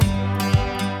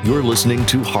You're listening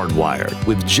to Hardwired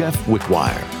with Jeff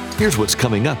Wickwire. Here's what's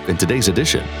coming up in today's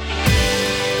edition.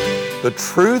 The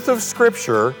truth of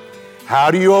Scripture,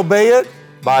 how do you obey it?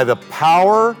 By the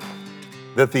power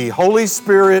that the Holy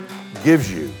Spirit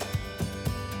gives you.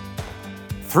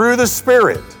 Through the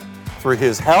Spirit, through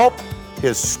His help,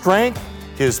 His strength,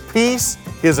 His peace,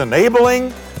 His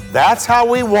enabling, that's how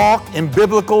we walk in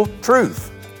biblical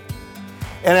truth.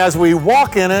 And as we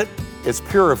walk in it, it's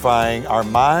purifying our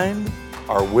mind,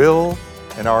 our will,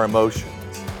 and our emotions.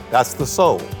 That's the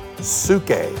soul, suke.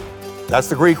 That's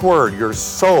the Greek word. Your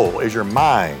soul is your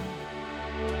mind.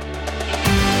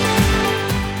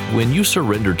 When you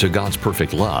surrender to God's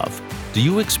perfect love, do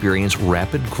you experience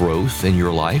rapid growth in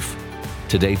your life?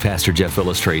 Today, Pastor Jeff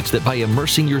illustrates that by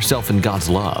immersing yourself in God's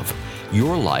love,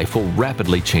 your life will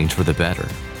rapidly change for the better.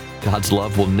 God's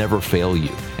love will never fail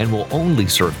you and will only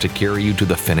serve to carry you to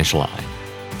the finish line.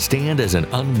 Stand as an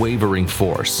unwavering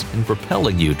force in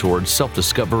propelling you towards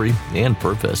self-discovery and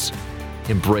purpose.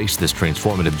 Embrace this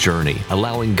transformative journey,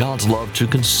 allowing God's love to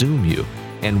consume you,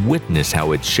 and witness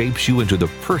how it shapes you into the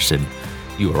person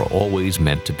you are always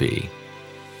meant to be.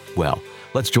 Well,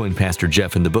 let's join Pastor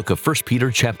Jeff in the book of 1 Peter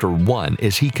chapter 1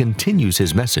 as he continues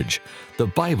his message, the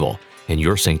Bible and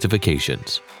your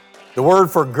sanctifications. The word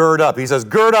for gird up, he says,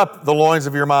 gird up the loins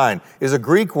of your mind, is a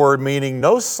Greek word meaning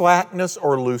no slackness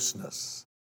or looseness.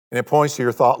 And it points to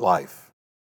your thought life.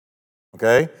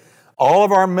 Okay? All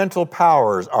of our mental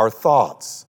powers, our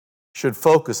thoughts, should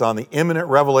focus on the imminent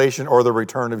revelation or the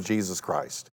return of Jesus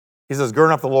Christ. He says, gird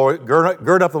up the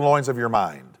loins of your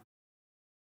mind.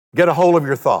 Get a hold of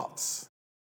your thoughts.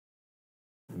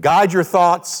 Guide your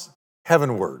thoughts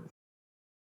heavenward.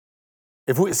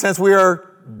 Since we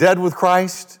are dead with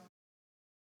Christ,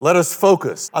 let us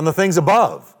focus on the things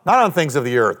above, not on things of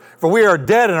the earth. For we are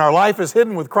dead and our life is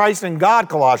hidden with Christ in God,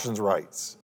 Colossians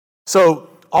writes. So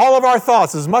all of our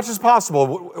thoughts, as much as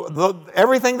possible,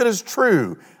 everything that is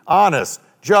true, honest,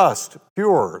 just,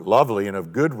 pure, lovely, and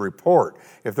of good report,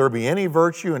 if there be any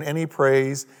virtue and any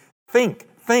praise, think,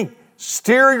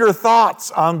 steer your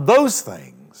thoughts on those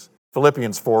things.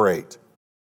 Philippians 4:8.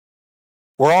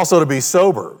 We're also to be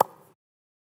sober.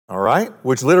 All right?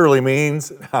 Which literally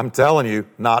means, I'm telling you,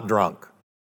 not drunk.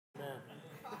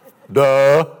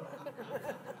 Duh.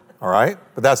 All right?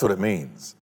 But that's what it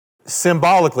means.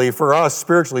 Symbolically, for us,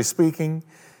 spiritually speaking,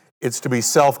 it's to be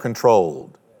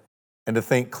self-controlled and to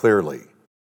think clearly.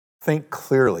 Think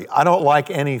clearly. I don't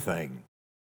like anything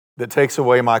that takes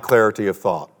away my clarity of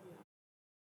thought.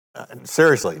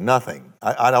 Seriously, nothing.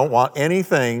 I don't want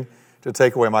anything to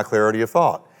take away my clarity of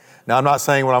thought. Now, I'm not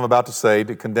saying what I'm about to say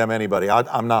to condemn anybody.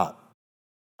 I'm not.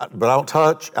 But I don't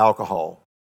touch alcohol.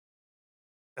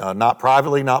 Not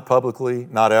privately, not publicly,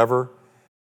 not ever.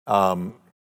 And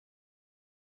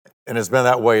it's been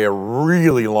that way a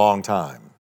really long time.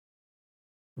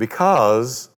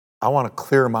 Because I want a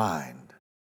clear mind.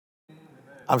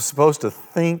 I'm supposed to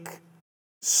think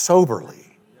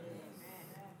soberly.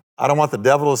 I don't want the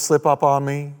devil to slip up on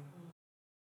me.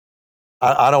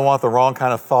 I don't want the wrong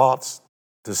kind of thoughts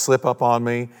to slip up on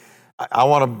me. I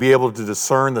want to be able to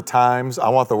discern the times. I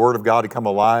want the Word of God to come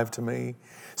alive to me.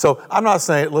 So I'm not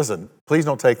saying, listen, please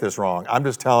don't take this wrong. I'm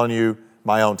just telling you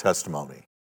my own testimony.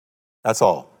 That's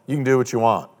all. You can do what you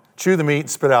want. Chew the meat and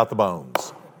spit out the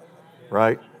bones,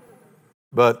 right?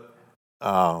 But,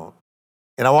 and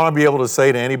I want to be able to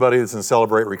say to anybody that's in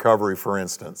Celebrate Recovery, for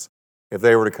instance, if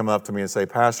they were to come up to me and say,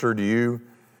 Pastor, do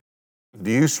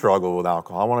you struggle with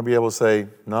alcohol? I want to be able to say,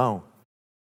 no.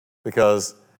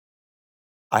 Because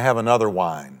I have another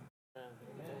wine.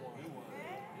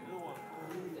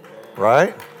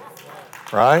 Right?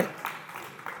 Right?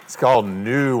 It's called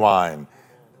new wine.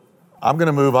 I'm going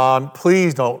to move on.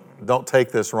 Please don't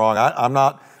take this wrong. I'm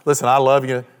not, listen, I love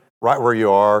you right where you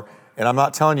are, and I'm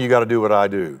not telling you got to do what I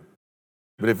do.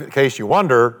 But if in case you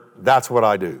wonder, that's what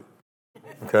I do.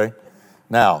 Okay?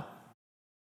 Now,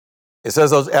 it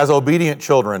says, as obedient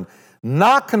children,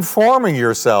 not conforming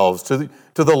yourselves to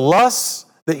the lusts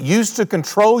that used to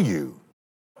control you,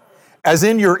 as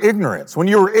in your ignorance, when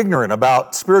you were ignorant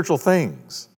about spiritual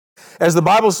things. As the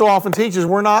Bible so often teaches,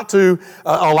 we're not to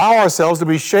allow ourselves to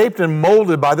be shaped and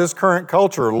molded by this current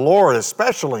culture, Lord,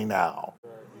 especially now.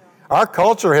 Our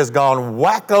culture has gone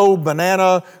wacko,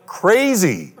 banana,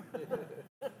 crazy.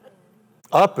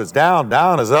 Up is down,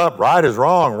 down is up, right is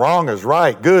wrong, wrong is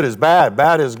right, good is bad,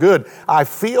 bad is good. I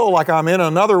feel like I'm in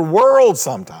another world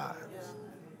sometimes.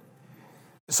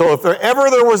 So if ever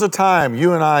there was a time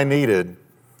you and I needed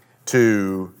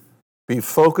to be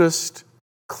focused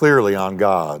clearly on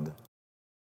God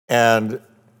and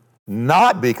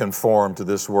not be conformed to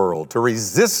this world, to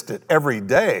resist it every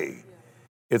day,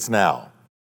 it's now.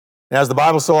 And as the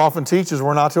Bible so often teaches,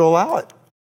 we're not to allow it.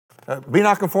 Be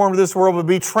not conformed to this world, but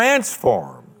be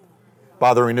transformed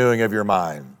by the renewing of your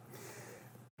mind.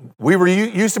 We were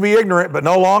used to be ignorant, but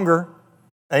no longer.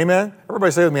 Amen?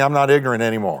 Everybody say with me, I'm not ignorant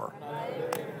anymore.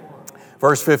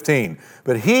 Verse 15,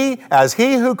 but as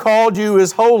he who called you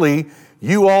is holy,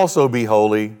 you also be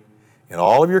holy in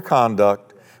all of your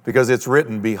conduct, because it's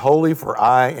written, be holy, for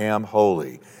I am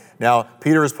holy. Now,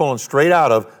 Peter is pulling straight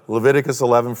out of Leviticus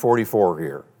 11:44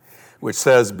 here, which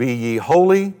says, be ye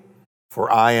holy,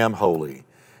 for I am holy.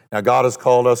 Now, God has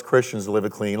called us Christians to live a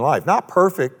clean life. Not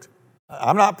perfect.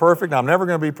 I'm not perfect. I'm never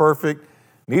going to be perfect.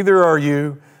 Neither are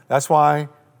you. That's why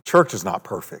church is not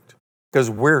perfect, because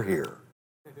we're here,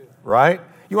 right?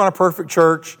 You want a perfect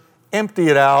church, empty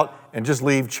it out and just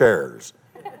leave chairs.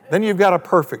 Then you've got a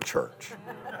perfect church,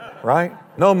 right?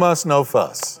 No muss, no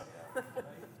fuss.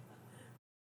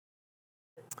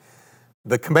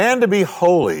 The command to be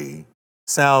holy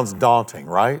sounds daunting,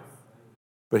 right?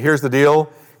 But here's the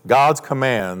deal. God's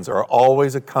commands are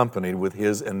always accompanied with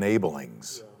his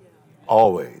enablings.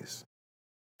 Always.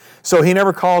 So he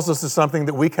never calls us to something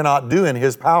that we cannot do in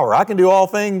his power. I can do all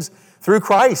things through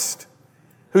Christ,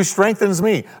 who strengthens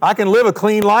me. I can live a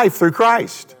clean life through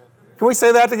Christ. Can we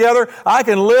say that together? I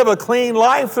can live a clean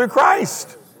life through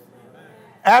Christ.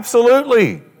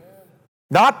 Absolutely.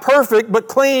 Not perfect, but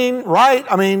clean, right?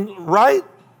 Right?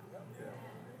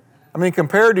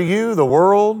 Compared to you, the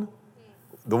world,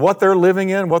 what they're living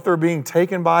in, what they're being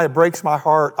taken by, it breaks my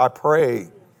heart. I pray.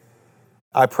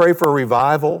 I pray for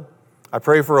revival. I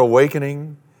pray for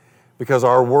awakening, because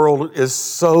our world is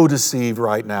so deceived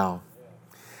right now.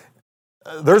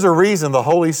 There's a reason the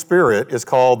Holy Spirit is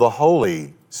called the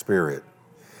Holy Spirit.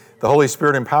 The Holy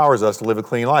Spirit empowers us to live a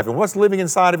clean life. And what's living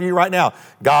inside of you right now?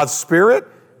 God's Spirit?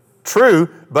 True,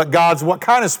 but God's what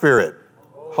kind of Spirit?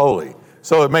 Holy.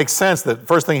 So it makes sense that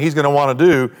first thing he's going to want to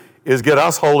do is get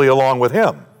us holy along with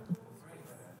him.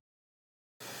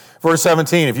 Verse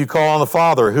 17, if you call on the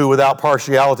Father, who without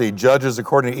partiality judges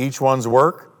according to each one's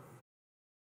work,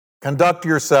 conduct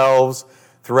yourselves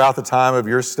throughout the time of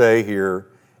your stay here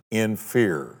in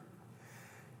fear.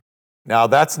 Now,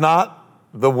 that's not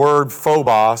the word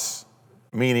phobos,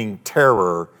 meaning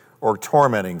terror or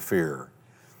tormenting fear,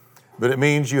 but it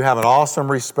means you have an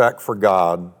awesome respect for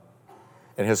God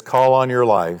and his call on your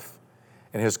life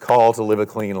and his call to live a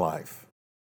clean life.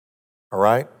 All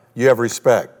right? You have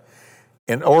respect.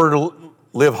 In order to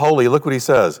live holy, look what he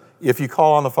says. If you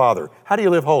call on the Father. How do you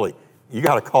live holy? You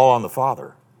got to call on the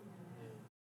Father.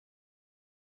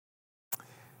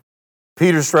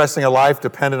 Peter's stressing a life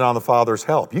dependent on the Father's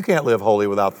help. You can't live holy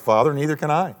without the Father, neither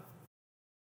can I.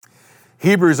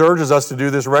 Hebrews urges us to do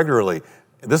this regularly.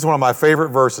 This is one of my favorite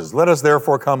verses. Let us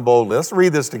therefore come boldly. Let's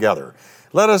read this together.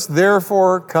 Let us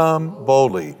therefore come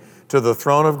boldly to the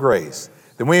throne of grace,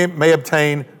 that we may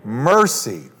obtain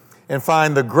mercy and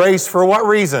find the grace for what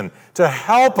reason? To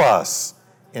help us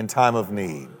in time of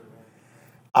need.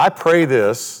 I pray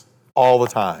this all the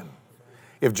time.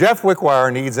 If Jeff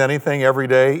Wickwire needs anything every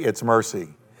day, it's mercy.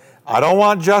 I don't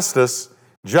want justice.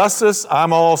 Justice,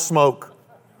 I'm all smoke.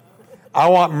 I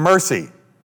want mercy.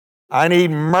 I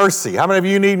need mercy. How many of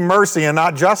you need mercy and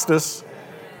not justice?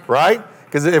 Right?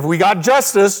 Because if we got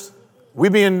justice,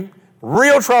 we'd be in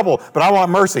real trouble. But I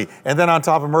want mercy. And then on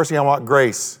top of mercy, I want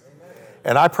grace.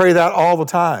 And I pray that all the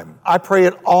time. I pray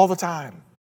it all the time.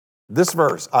 This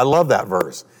verse, I love that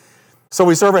verse. So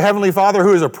we serve a Heavenly Father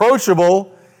who is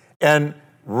approachable and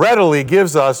readily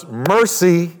gives us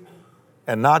mercy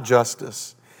and not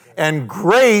justice, and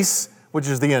grace, which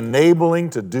is the enabling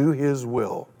to do his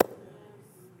will.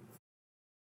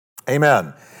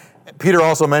 Amen. Peter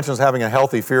also mentions having a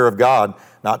healthy fear of God,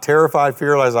 not terrified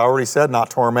fear, as I already said,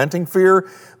 not tormenting fear,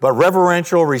 but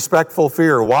reverential, respectful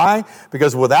fear. Why?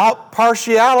 Because without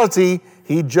partiality,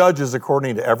 he judges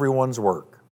according to everyone's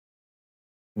work.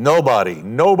 Nobody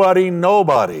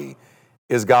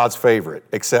is God's favorite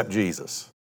except Jesus.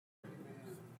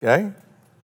 Okay?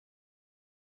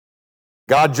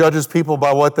 God judges people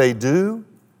by what they do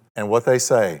and what they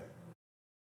say.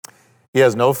 He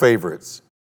has no favorites.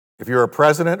 If you're a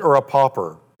president or a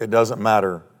pauper, it doesn't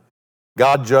matter.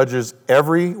 God judges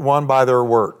everyone by their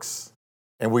works,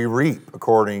 and we reap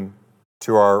according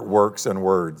to our works and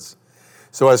words.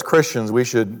 So as Christians, we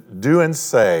should do and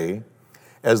say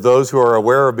as those who are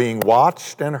aware of being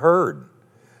watched and heard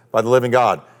by the living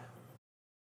God.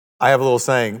 I have a little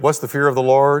saying, what's the fear of the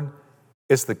Lord?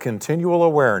 It's the continual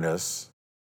awareness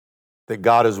that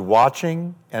God is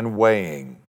watching and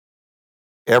weighing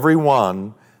every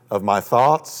one of my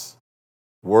thoughts,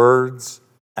 words,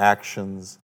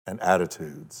 actions, and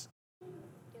attitudes.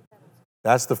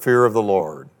 That's the fear of the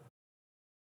Lord.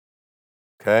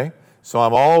 Okay? So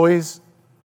I'm always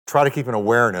try to keep an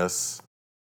awareness.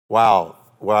 Wow,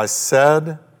 what I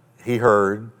said, he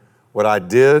heard. What I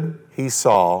did, he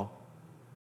saw.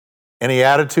 Any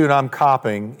attitude I'm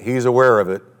copying, he's aware of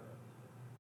it.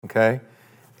 Okay?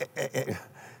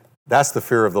 That's the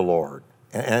fear of the Lord.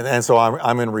 And so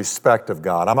I'm in respect of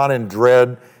God. I'm not in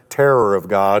dread, terror of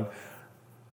God.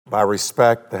 I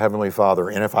respect the Heavenly Father.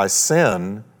 And if I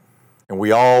sin, and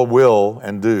we all will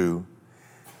and do,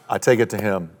 I take it to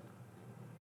him.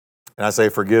 And I say,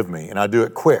 forgive me. And I do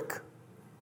it quick.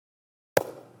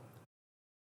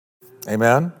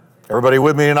 Amen? Everybody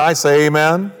with me tonight, say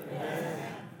amen.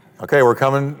 Amen. Okay, we're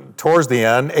coming towards the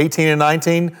end. 18 and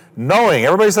 19, knowing.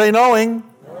 Everybody say knowing.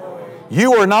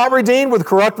 You were not redeemed with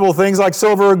corruptible things like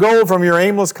silver or gold from your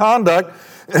aimless conduct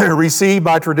received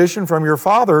by tradition from your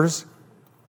fathers,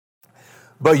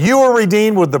 but you were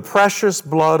redeemed with the precious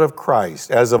blood of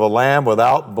Christ, as of a lamb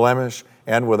without blemish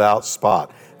and without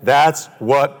spot. That's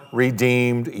what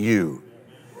redeemed you.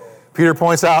 Peter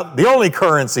points out the only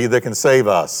currency that can save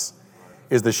us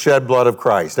is the shed blood of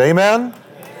Christ. Amen?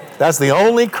 That's the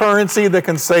only currency that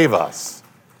can save us.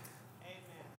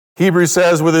 Hebrews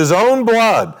says, with his own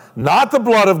blood, not the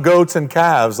blood of goats and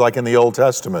calves like in the Old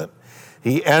Testament,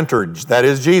 he entered, that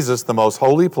is Jesus, the most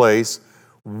holy place,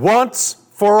 once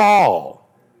for all,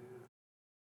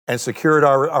 and secured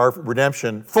our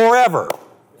redemption forever.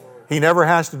 He never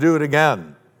has to do it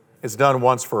again. It's done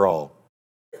once for all.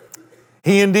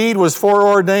 He indeed was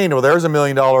foreordained. Well, there's $1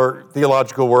 million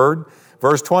theological word.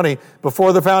 Verse 20,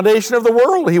 before the foundation of the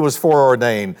world he was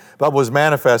foreordained, but was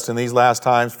manifest in these last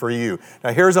times for you.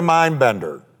 Now here's a mind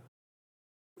bender.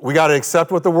 We got to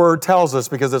accept what the word tells us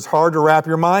because it's hard to wrap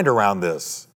your mind around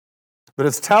this. But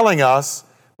it's telling us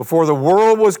before the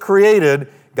world was created,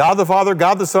 God the Father,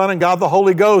 God the Son, and God the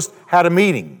Holy Ghost had a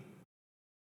meeting.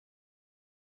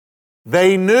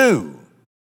 They knew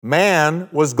man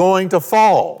was going to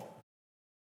fall.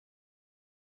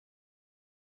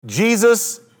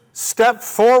 Jesus stepped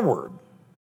forward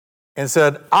and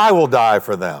said, I will die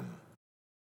for them.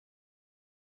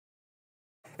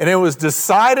 And it was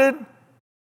decided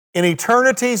in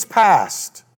eternities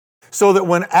past, so that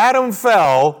when Adam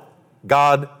fell,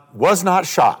 God was not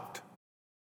shocked.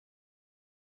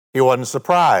 He wasn't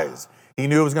surprised. He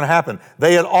knew it was going to happen.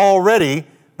 They had already,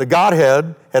 the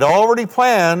Godhead had already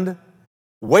planned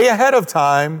way ahead of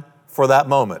time for that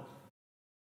moment.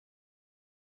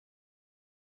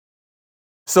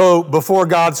 So before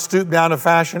God stooped down to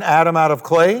fashion Adam out of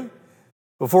clay,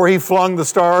 before he flung the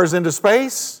stars into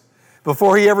space,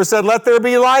 before he ever said, let there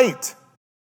be light,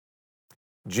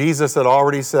 Jesus had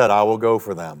already said, I will go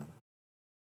for them.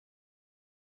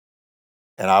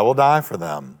 And I will die for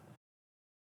them.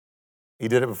 He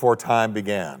did it before time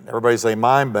began. Everybody say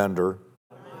mind bender.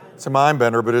 It's a mind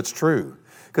bender, but it's true.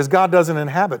 Because God doesn't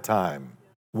inhabit time.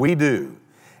 We do.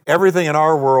 Everything in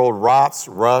our world rots,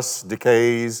 rusts,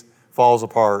 decays, falls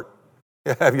apart.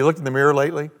 Have you looked in the mirror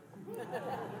lately?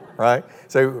 Right?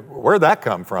 Say, where'd that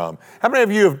come from? How many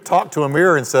of you have talked to a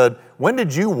mirror and said, when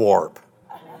did you warp?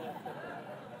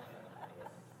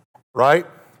 Right?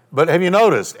 But have you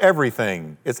noticed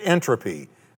everything? It's entropy.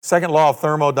 Second law of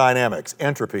thermodynamics,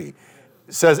 entropy.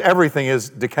 It says everything is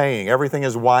decaying. Everything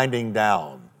is winding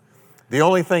down. The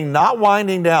only thing not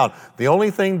winding down, the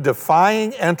only thing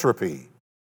defying entropy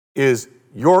is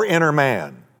your inner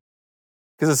man.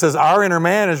 Because it says our inner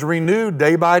man is renewed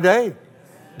day by day.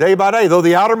 Day by day. Though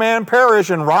the outer man perish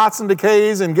and rots and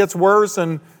decays and gets worse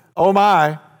and oh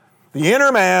my, the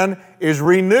inner man is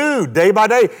renewed day by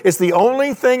day. It's the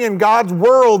only thing in God's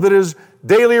world that is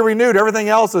daily renewed. Everything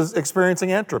else is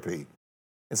experiencing entropy.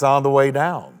 It's on the way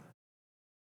down.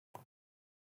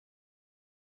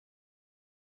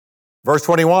 Verse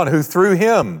 21, who through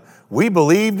him we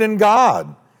believed in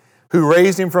God, who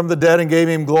raised him from the dead and gave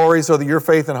him glory, so that your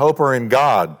faith and hope are in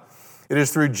God. It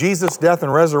is through Jesus' death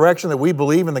and resurrection that we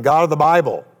believe in the God of the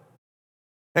Bible.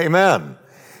 Amen.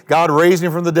 God raised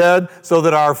him from the dead so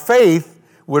that our faith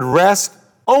would rest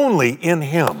only in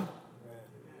him.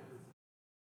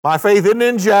 My faith isn't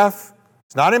in Jeff.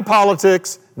 It's not in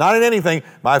politics, not in anything.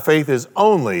 My faith is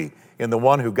only in the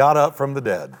one who got up from the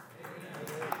dead.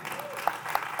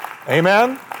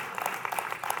 Amen?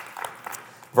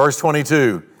 Verse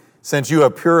 22, since you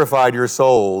have purified your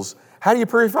souls. How do you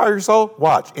purify your soul?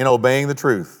 Watch, in obeying the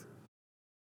truth.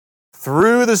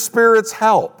 Through the Spirit's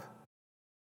help,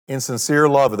 in sincere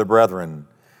love of the brethren.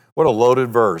 What a loaded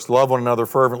verse. Love one another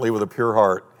fervently with a pure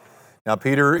heart. Now,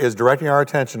 Peter is directing our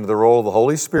attention to the role of the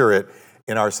Holy Spirit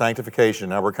in our sanctification.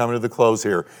 Now, we're coming to the close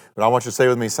here, but I want you to say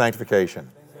with me, sanctification.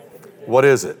 What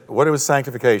is it? What is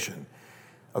sanctification?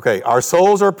 Okay, our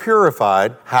souls are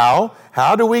purified. How?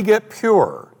 How do we get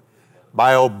pure?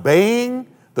 by obeying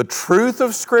the truth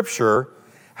of Scripture.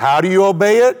 How do you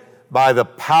obey it? By the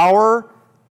power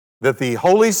that the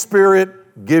Holy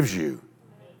Spirit gives you.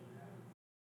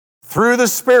 Through the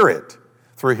Spirit,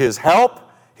 through His help,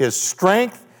 His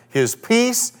strength, His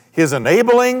peace, His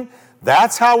enabling.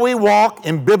 That's how we walk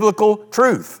in biblical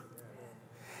truth.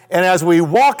 And as we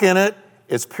walk in it,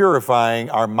 it's purifying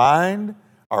our mind,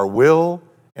 our will,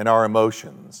 and our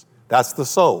emotions. That's the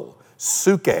soul.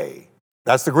 Suke.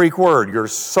 That's the Greek word. Your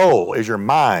soul is your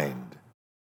mind.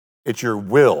 It's your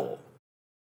will.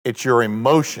 It's your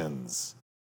emotions.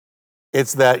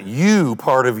 It's that you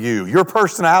part of you, your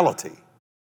personality.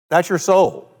 That's your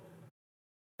soul.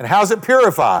 And how's it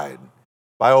purified?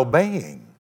 By obeying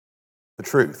the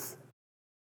truth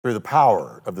through the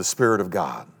power of the Spirit of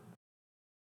God.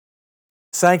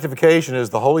 Sanctification is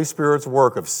the Holy Spirit's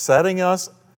work of setting us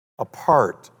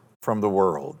apart from the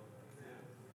world.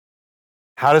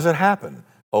 How does it happen?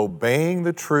 Obeying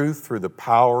the truth through the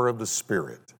power of the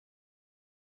Spirit.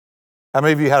 How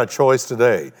many of you had a choice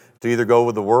today to either go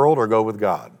with the world or go with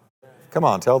God? Come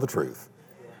on, tell the truth.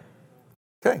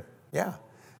 Okay, yeah.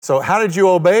 So how did you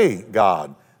obey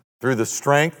God? Through the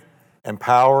strength and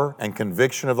power and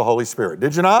conviction of the Holy Spirit.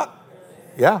 Did you not?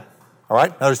 Yeah. All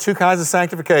right. Now there's two kinds of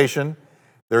sanctification.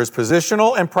 There's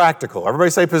positional and practical.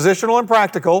 Everybody say positional and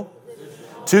practical.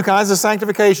 Positional. Two kinds of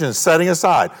sanctification, setting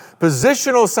aside.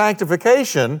 Positional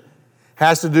sanctification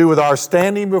has to do with our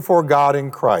standing before God in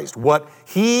Christ. What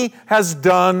He has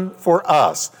done for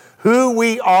us. Who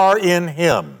we are in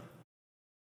Him.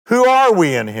 Who are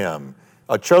we in Him?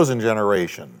 A chosen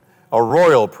generation, a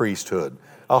royal priesthood,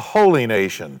 a holy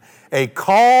nation, a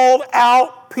called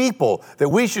out people that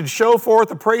we should show forth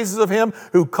the praises of Him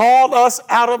who called us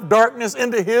out of darkness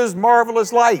into His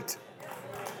marvelous light.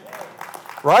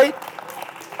 Right?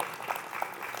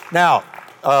 Now,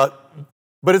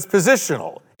 but it's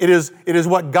positional. It is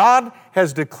what God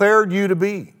has declared you to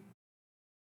be.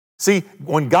 See,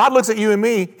 when God looks at you and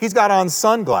me, He's got on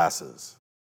sunglasses.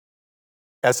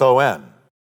 S-O-N.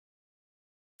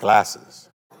 Glasses.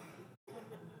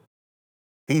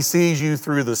 He sees you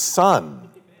through the sun.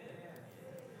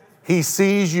 He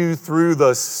sees you through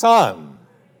the sun.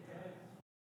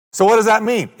 So what does that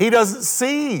mean? He doesn't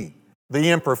see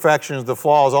the imperfections, the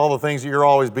flaws, all the things that you're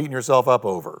always beating yourself up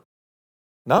over.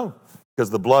 No, because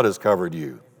the blood has covered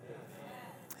you.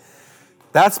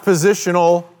 That's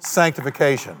positional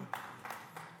sanctification.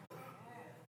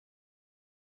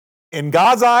 In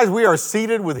God's eyes, we are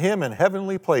seated with Him in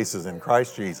heavenly places in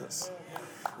Christ Jesus.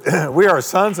 We are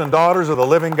sons and daughters of the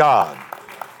living God.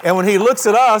 And when He looks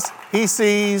at us, He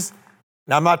sees,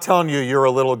 now I'm not telling you you're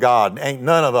a little God. Ain't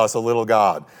none of us a little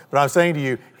God. But I'm saying to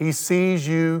you, He sees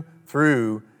you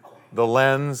through the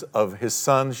lens of His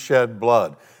Son's shed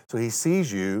blood. So He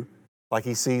sees you like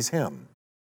He sees Him.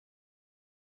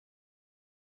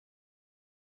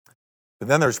 But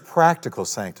then there's practical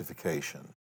sanctification.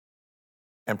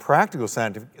 And practical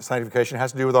sanctification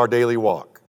has to do with our daily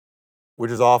walk,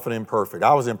 which is often imperfect.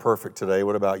 I was imperfect today.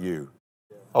 What about you?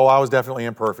 Oh, I was definitely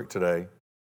imperfect today.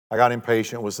 I got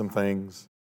impatient with some things,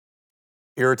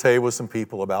 irritated with some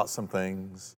people about some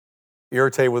things,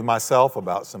 irritated with myself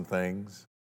about some things,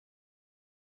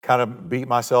 kind of beat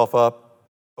myself up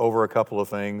over a couple of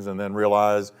things and then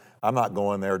realized, I'm not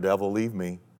going there, devil, leave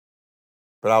me.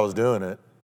 But I was doing it.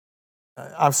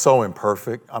 I'm so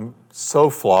imperfect. I'm so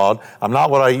flawed. I'm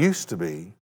not what I used to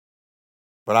be,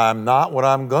 but I'm not what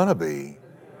I'm going to be.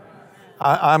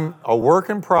 I'm a work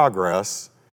in progress,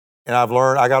 and I've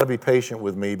learned I got to be patient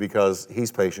with me because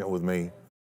He's patient with me.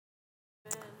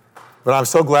 But I'm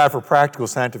so glad for practical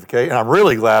sanctification, and I'm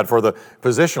really glad for the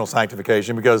positional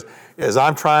sanctification because as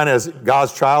I'm trying as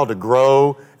God's child to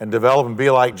grow and develop and be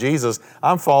like Jesus,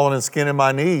 I'm falling and skinning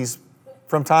my knees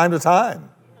from time to time.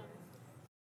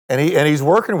 And He's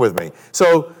working with me.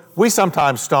 So we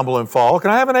sometimes stumble and fall.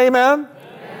 Can I have an amen?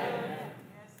 Amen.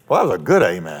 Well, that was a good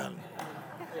amen.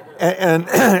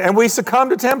 And we succumb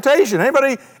to temptation.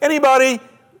 Anybody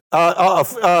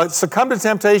succumb to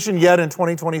temptation yet in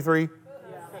 2023?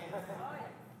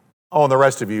 Oh, and the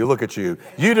rest of you, look at you.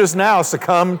 You just now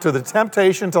succumb to the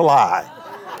temptation to lie.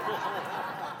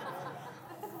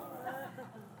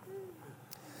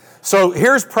 So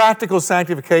here's practical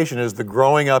sanctification is the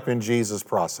growing up in Jesus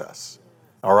process,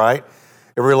 all right?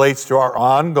 It relates to our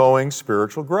ongoing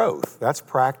spiritual growth. That's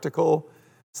practical.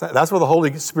 That's what the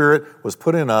Holy Spirit was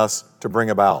put in us to bring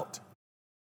about.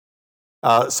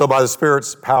 So by the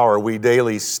Spirit's power, we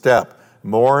daily step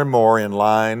more and more in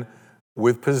line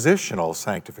with positional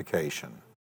sanctification.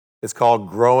 It's called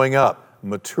growing up,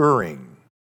 maturing.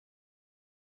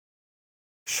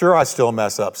 Sure, I still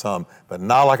mess up some, but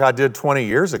not like I did 20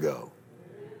 years ago.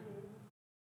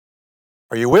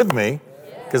 Are you with me?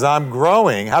 Because I'm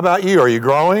growing. How about you? Are you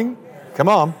growing? Come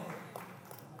on.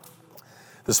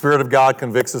 The Spirit of God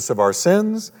convicts us of our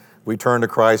sins. We turn to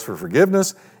Christ for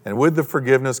forgiveness, and with the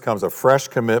forgiveness comes a fresh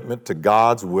commitment to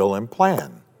God's will and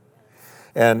plan.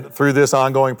 And through this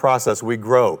ongoing process, we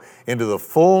grow into the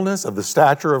fullness of the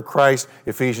stature of Christ,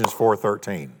 Ephesians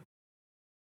 4:13.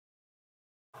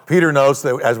 Peter notes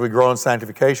that as we grow in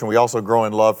sanctification, we also grow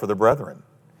in love for the brethren.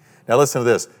 Now listen to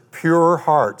this. Pure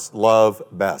hearts love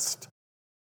best.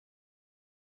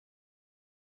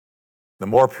 The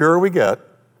more pure we get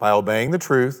by obeying the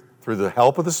truth through the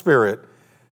help of the Spirit,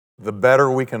 the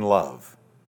better we can love.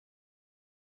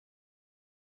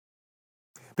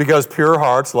 Because pure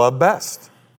hearts love best.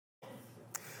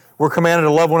 We're commanded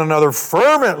to love one another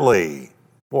fervently.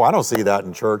 Boy, I don't see that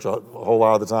in church a whole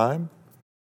lot of the time.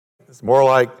 It's more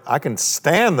like I can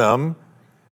stand them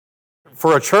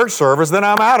for a church service, then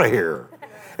I'm out of here.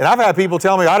 And I've had people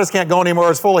tell me, I just can't go anymore.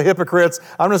 It's full of hypocrites.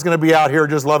 I'm just going to be out here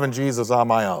just loving Jesus on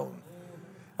my own.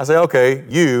 I say, okay,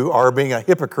 you are being a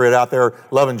hypocrite out there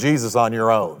loving Jesus on your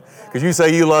own. Because you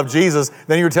say you love Jesus,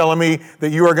 then you're telling me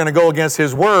that you are going to go against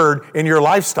His Word in your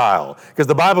lifestyle. Because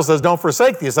the Bible says, don't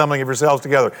forsake the assembling of yourselves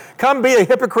together. Come be a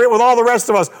hypocrite with all the rest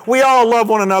of us. We all love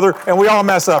one another, and we all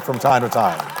mess up from time to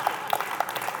time.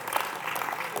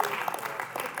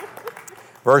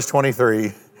 Verse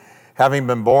 23, having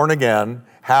been born again,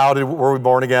 were we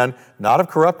born again? Not of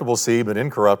corruptible seed, but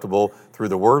incorruptible, through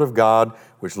the Word of God,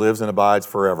 which lives and abides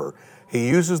forever. He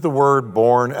uses the word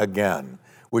born again,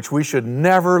 which we should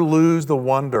never lose the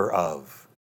wonder of.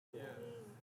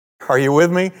 Are you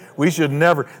with me? We should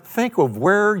never think of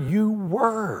where you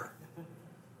were.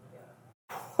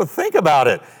 Well, think about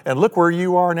it. And look where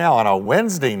you are now on a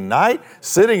Wednesday night,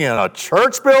 sitting in a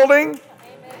church building. Amen.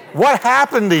 What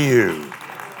happened to you?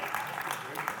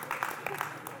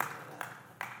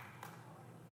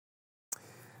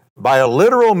 By a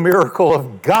literal miracle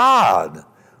of God,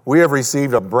 we have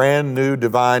received a brand new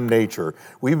divine nature.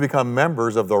 We've become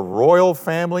members of the royal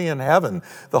family in heaven.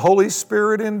 The Holy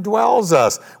Spirit indwells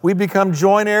us. We become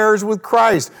joint heirs with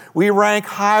Christ. We rank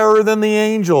higher than the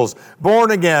angels.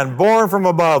 Born again, born from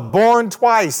above, born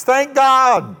twice. Thank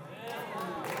God.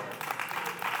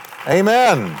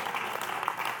 Amen.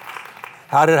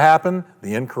 How did it happen?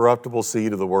 The incorruptible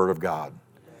seed of the Word of God.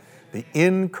 The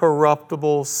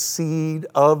incorruptible seed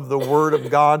of the Word of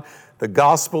God. The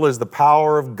gospel is the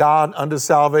power of God unto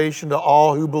salvation to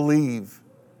all who believe.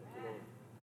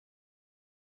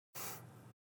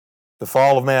 The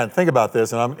fall of man, think about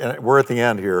this, and we're at the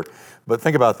end here, but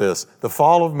think about this. The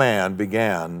fall of man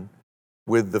began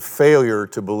with the failure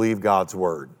to believe God's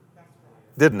word,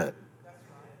 didn't it?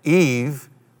 Eve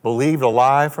believed a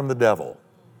lie from the devil.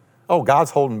 Oh,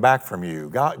 God's holding back from you.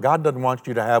 God doesn't want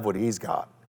you to have what He's got.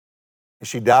 And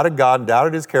she doubted God and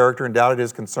doubted His character and doubted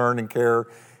His concern and care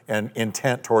and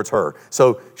intent towards her.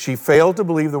 So she failed to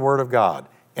believe the Word of God,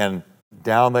 and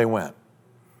down they went.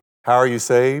 How are you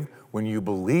saved? When you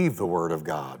believe the Word of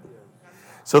God.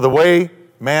 So the way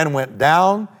man went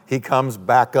down, he comes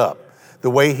back up.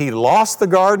 The way he lost the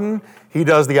garden, he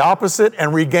does the opposite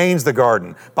and regains the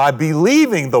garden by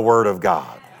believing the Word of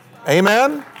God.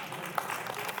 Amen?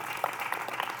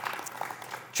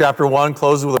 Chapter 1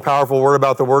 closes with a powerful word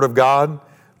about the Word of God.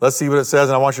 Let's see what it says,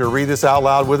 and I want you to read this out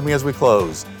loud with me as we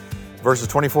close. Verses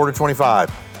 24 to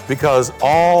 25. Because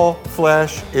all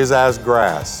flesh is as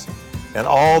grass, and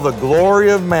all the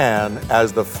glory of man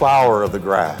as the flower of the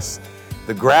grass.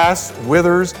 The grass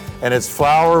withers, and its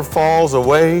flower falls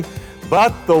away,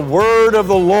 but the word of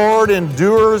the Lord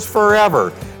endures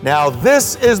forever. Now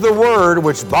this is the word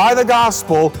which by the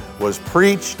gospel was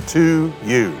preached to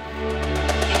you.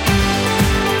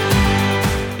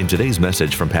 In today's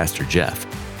message from Pastor Jeff,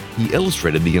 he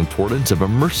illustrated the importance of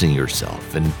immersing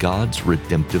yourself in God's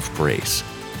redemptive grace.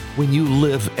 When you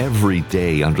live every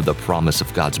day under the promise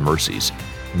of God's mercies,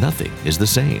 nothing is the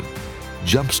same.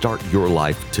 Jumpstart your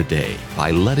life today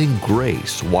by letting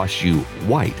grace wash you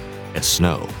white as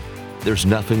snow. There's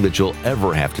nothing that you'll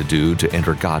ever have to do to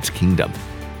enter God's kingdom.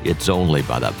 It's only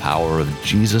by the power of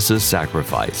Jesus'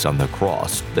 sacrifice on the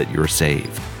cross that you're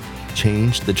saved.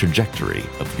 Change the trajectory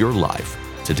of your life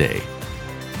today.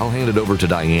 I'll hand it over to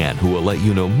Diane, who will let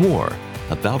you know more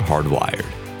about Hardwired.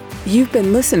 You've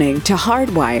been listening to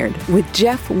Hardwired with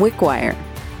Jeff Wickwire.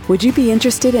 Would you be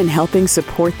interested in helping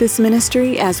support this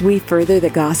ministry as we further the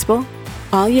gospel?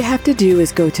 All you have to do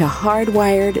is go to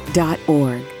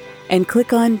hardwired.org and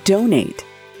click on Donate.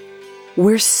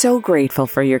 We're so grateful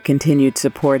for your continued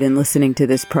support in listening to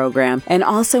this program and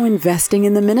also investing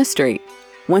in the ministry.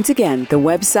 Once again, the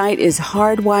website is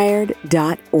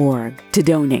hardwired.org to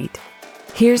donate.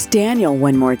 Here's Daniel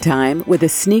one more time with a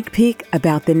sneak peek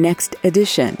about the next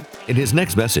edition. In his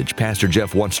next message, Pastor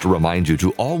Jeff wants to remind you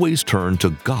to always turn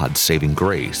to God's saving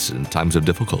grace in times of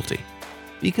difficulty.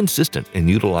 Be consistent in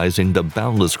utilizing the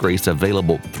boundless grace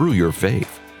available through your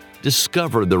faith.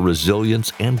 Discover the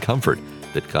resilience and comfort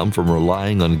that come from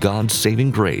relying on God's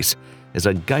saving grace as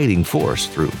a guiding force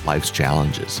through life's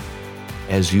challenges.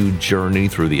 As you journey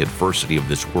through the adversity of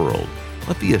this world,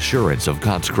 let the assurance of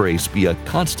God's grace be a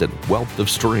constant wealth of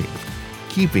strength,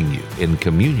 keeping you in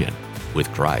communion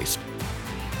with Christ.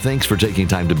 Thanks for taking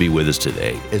time to be with us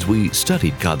today as we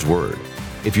studied God's Word.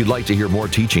 If you'd like to hear more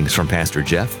teachings from Pastor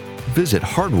Jeff, visit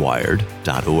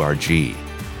hardwired.org.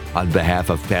 On behalf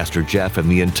of Pastor Jeff and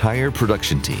the entire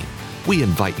production team, we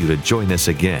invite you to join us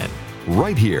again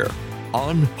right here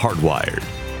on Hardwired.